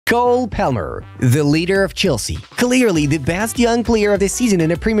Cole Palmer, the leader of Chelsea, clearly the best young player of the season in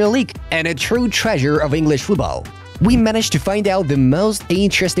the Premier League and a true treasure of English football. We managed to find out the most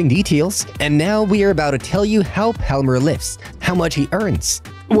interesting details, and now we are about to tell you how Palmer lives, how much he earns,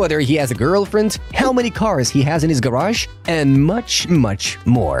 whether he has a girlfriend, how many cars he has in his garage, and much, much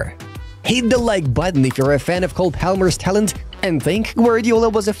more. Hit the like button if you're a fan of Cole Palmer's talent and think Guardiola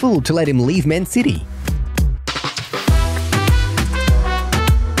was a fool to let him leave Man City.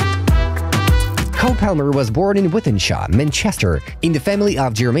 Cole Palmer was born in Wythenshawe, Manchester, in the family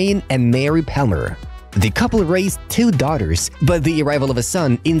of Jermaine and Marie Palmer. The couple raised 2 daughters, but the arrival of a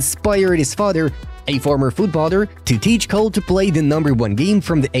son inspired his father, a former footballer, to teach Cole to play the #1 game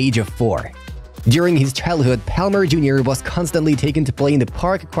from the age of 4. During his childhood, Palmer Jr. was constantly taken to play in the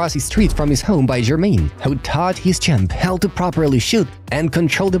park across the street from his home by Jermaine, who taught his champ how to properly shoot and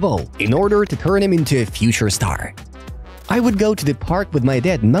control the ball in order to turn him into a future star. I would go to the park with my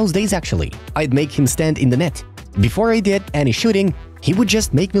dad most days actually. I'd make him stand in the net. Before I did any shooting, he would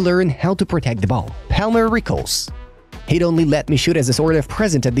just make me learn how to protect the ball, Palmer recalls. He'd only let me shoot as a sort of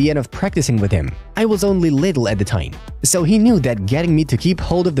present at the end of practicing with him. I was only little at the time, so he knew that getting me to keep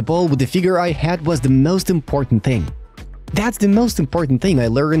hold of the ball with the figure I had was the most important thing. That's the most important thing I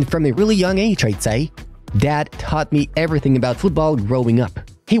learned from a really young age, I'd say. Dad taught me everything about football growing up.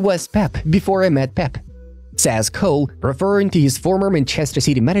 He was Pep before I met Pep, says Cole, referring to his former Manchester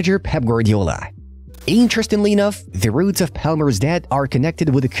City manager Pep Guardiola. Interestingly enough, the roots of Palmer's dad are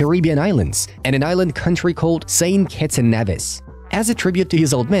connected with the Caribbean islands and an island country called Saint Kitts and Nevis. As a tribute to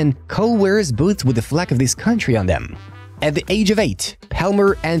his old man, Cole wears boots with the flag of this country on them. At the age of 8,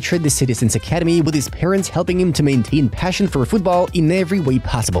 Palmer entered the Citizens Academy with his parents helping him to maintain passion for football in every way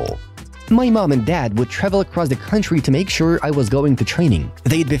possible. My mom and dad would travel across the country to make sure I was going to training.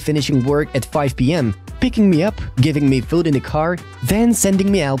 They'd be finishing work at 5 p.m., picking me up, giving me food in the car, then sending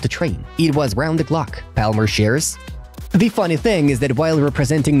me out to train. It was round the clock, Palmer shares. The funny thing is that while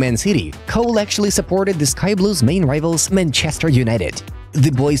representing Man City, Cole actually supported the Sky Blues' main rivals, Manchester United.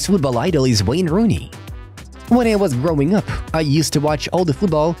 The boys' football idol is Wayne Rooney. When I was growing up, I used to watch all the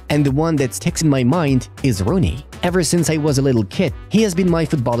football, and the one that sticks in my mind is Rooney. Ever since I was a little kid, he has been my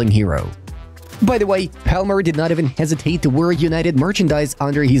footballing hero. By the way, Palmer did not even hesitate to wear United merchandise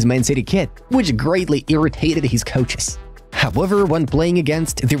under his Man City kit, which greatly irritated his coaches. However, when playing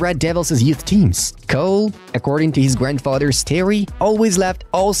against the Red Devils' youth teams, Cole, according to his grandfather's theory, always left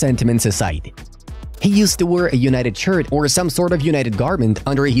all sentiments aside. He used to wear a United shirt or some sort of United garment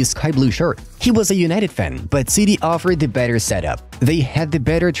under his sky blue shirt. He was a United fan, but City offered the better setup. They had the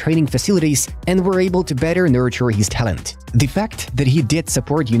better training facilities and were able to better nurture his talent. The fact that he did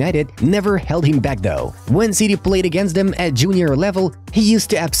support United never held him back though. When City played against them at junior level, he used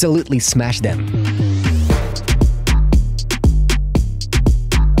to absolutely smash them.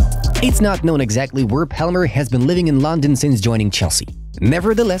 It's not known exactly where Palmer has been living in London since joining Chelsea.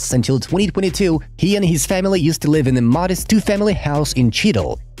 Nevertheless, until 2022, he and his family used to live in a modest 2-family house in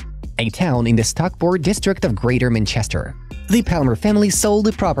Cheadle, a town in the Stockport district of Greater Manchester. The Palmer family sold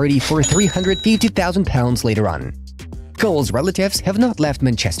the property for £350,000 later on. Cole's relatives have not left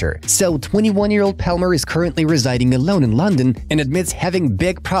Manchester, so 21-year-old Palmer is currently residing alone in London and admits having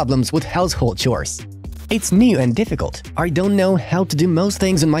big problems with household chores. It's new and difficult. I don't know how to do most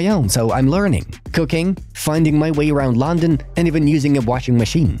things on my own, so I'm learning. Cooking, finding my way around London, and even using a washing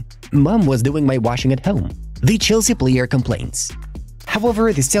machine. Mom was doing my washing at home. The Chelsea player complains.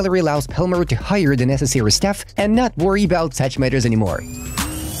 However, the salary allows Palmer to hire the necessary staff and not worry about such matters anymore.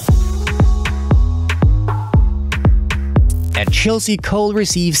 At Chelsea, Cole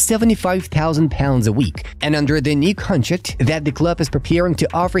receives £75,000 a week, and under the new contract that the club is preparing to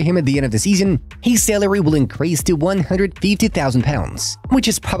offer him at the end of the season, his salary will increase to £150,000, which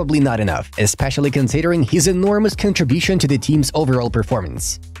is probably not enough, especially considering his enormous contribution to the team's overall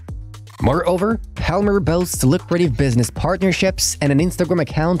performance. Moreover, Palmer boasts lucrative business partnerships and an Instagram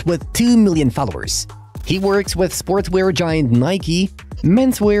account with 2 million followers. He works with sportswear giant Nike,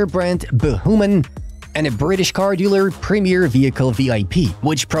 menswear brand Boohooman, and a British car dealer, Premier Vehicle VIP,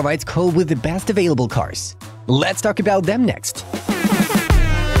 which provides Cole with the best available cars. Let's talk about them next.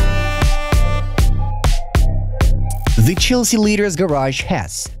 The Chelsea leader's garage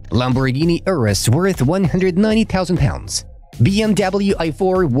has Lamborghini Urus worth £190,000, BMW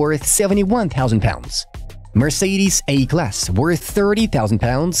i4 worth £71,000, Mercedes A-Class worth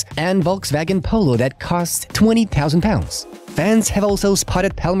 £30,000, and Volkswagen Polo that costs £20,000. Fans have also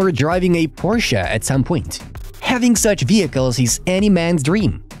spotted Palmer driving a Porsche at some point. Having such vehicles is any man's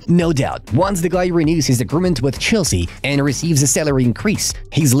dream. No doubt, once the guy renews his agreement with Chelsea and receives a salary increase,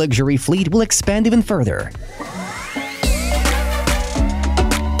 his luxury fleet will expand even further.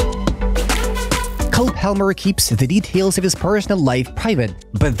 Palmer keeps the details of his personal life private,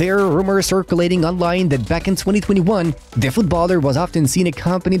 but there are rumors circulating online that back in 2021, the footballer was often seen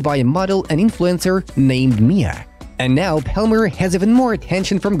accompanied by a model and influencer named Mia. And now Palmer has even more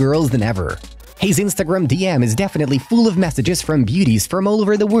attention from girls than ever. His Instagram DM is definitely full of messages from beauties from all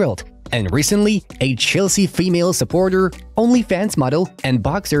over the world, and recently, a Chelsea female supporter, OnlyFans model, and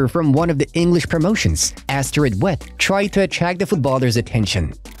boxer from one of the English promotions, Astrid Wet, tried to attract the footballer's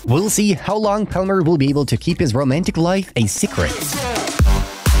attention. We'll see how long Palmer will be able to keep his romantic life a secret.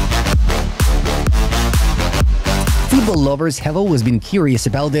 Football lovers have always been curious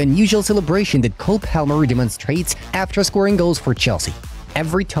about the unusual celebration that Cole Palmer demonstrates after scoring goals for Chelsea.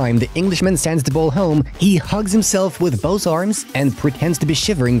 Every time the Englishman sends the ball home, he hugs himself with both arms and pretends to be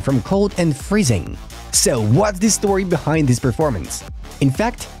shivering from cold and freezing. So what's the story behind this performance? In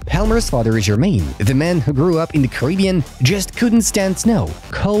fact, Palmer's father, Jermaine, the man who grew up in the Caribbean, just couldn't stand snow,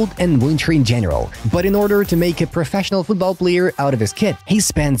 cold and winter in general. But in order to make a professional football player out of his kid, he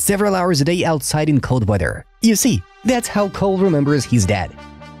spent several hours a day outside in cold weather. You see, that's how Cole remembers his dad.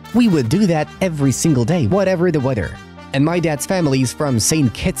 We would do that every single day, whatever the weather. And my dad's family is from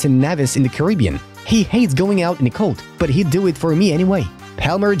St. Kitts and Nevis in the Caribbean. He hates going out in the cold, but he'd do it for me anyway,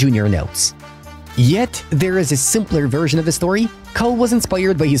 Palmer Jr. notes. Yet, there is a simpler version of the story. Cole was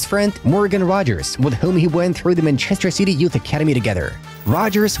inspired by his friend Morgan Rogers, with whom he went through the Manchester City Youth Academy together.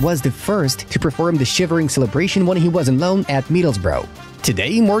 Rogers was the first to perform the shivering celebration when he was on loan at Middlesbrough.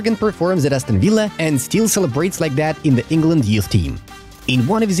 Today, Morgan performs at Aston Villa and still celebrates like that in the England youth team. In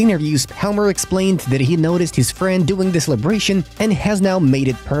one of his interviews, Palmer explained that he noticed his friend doing the celebration and has now made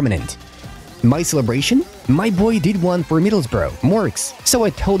it permanent. My celebration? My boy did one for Middlesbrough, Morks, so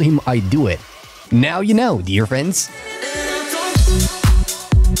I told him I'd do it. Now you know, dear friends.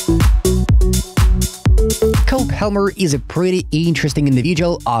 Cole Palmer is a pretty interesting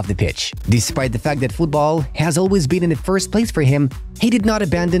individual off the pitch. Despite the fact that football has always been in the first place for him, he did not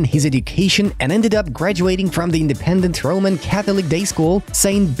abandon his education and ended up graduating from the independent Roman Catholic day school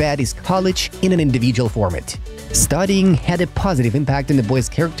St. Baptist College in an individual format. Studying had a positive impact on the boy's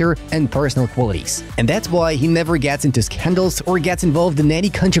character and personal qualities, and that's why he never gets into scandals or gets involved in any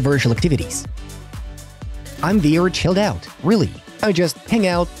controversial activities. I'm very chilled out, really. I just hang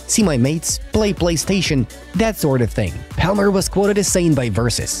out, see my mates, play PlayStation, that sort of thing. Palmer was quoted as saying by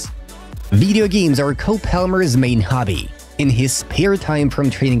Versus, "Video games are Cole Palmer's main hobby. In his spare time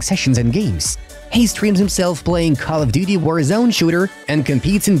from training sessions and games, he streams himself playing Call of Duty Warzone shooter and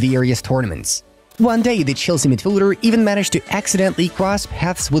competes in various tournaments. One day, the Chelsea midfielder even managed to accidentally cross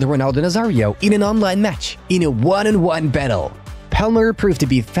paths with Ronaldo Nazario in an online match, in a one-on-one battle. Palmer proved to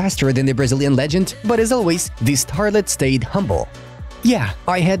be faster than the Brazilian legend, but as always, the starlet stayed humble. Yeah,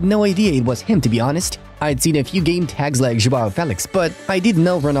 I had no idea it was him, to be honest. I'd seen a few game tags like Joao Felix, but I didn't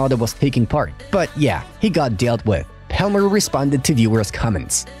know Ronaldo was taking part. But yeah, he got dealt with." Palmer responded to viewers'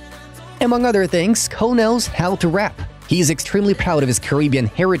 comments. Among other things, Cole knows how to rap. He's extremely proud of his Caribbean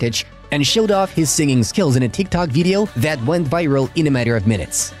heritage and showed off his singing skills in a TikTok video that went viral in a matter of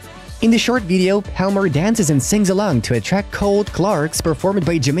minutes. In the short video, Palmer dances and sings along to a track called Clarks, performed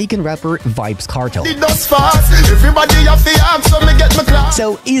by Jamaican rapper Vybz Kartel.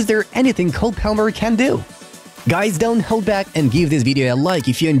 So is there anything Cole Palmer can do? Guys, don't hold back and give this video a like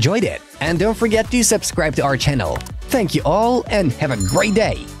if you enjoyed it. And don't forget to subscribe to our channel. Thank you all and have a great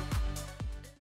day!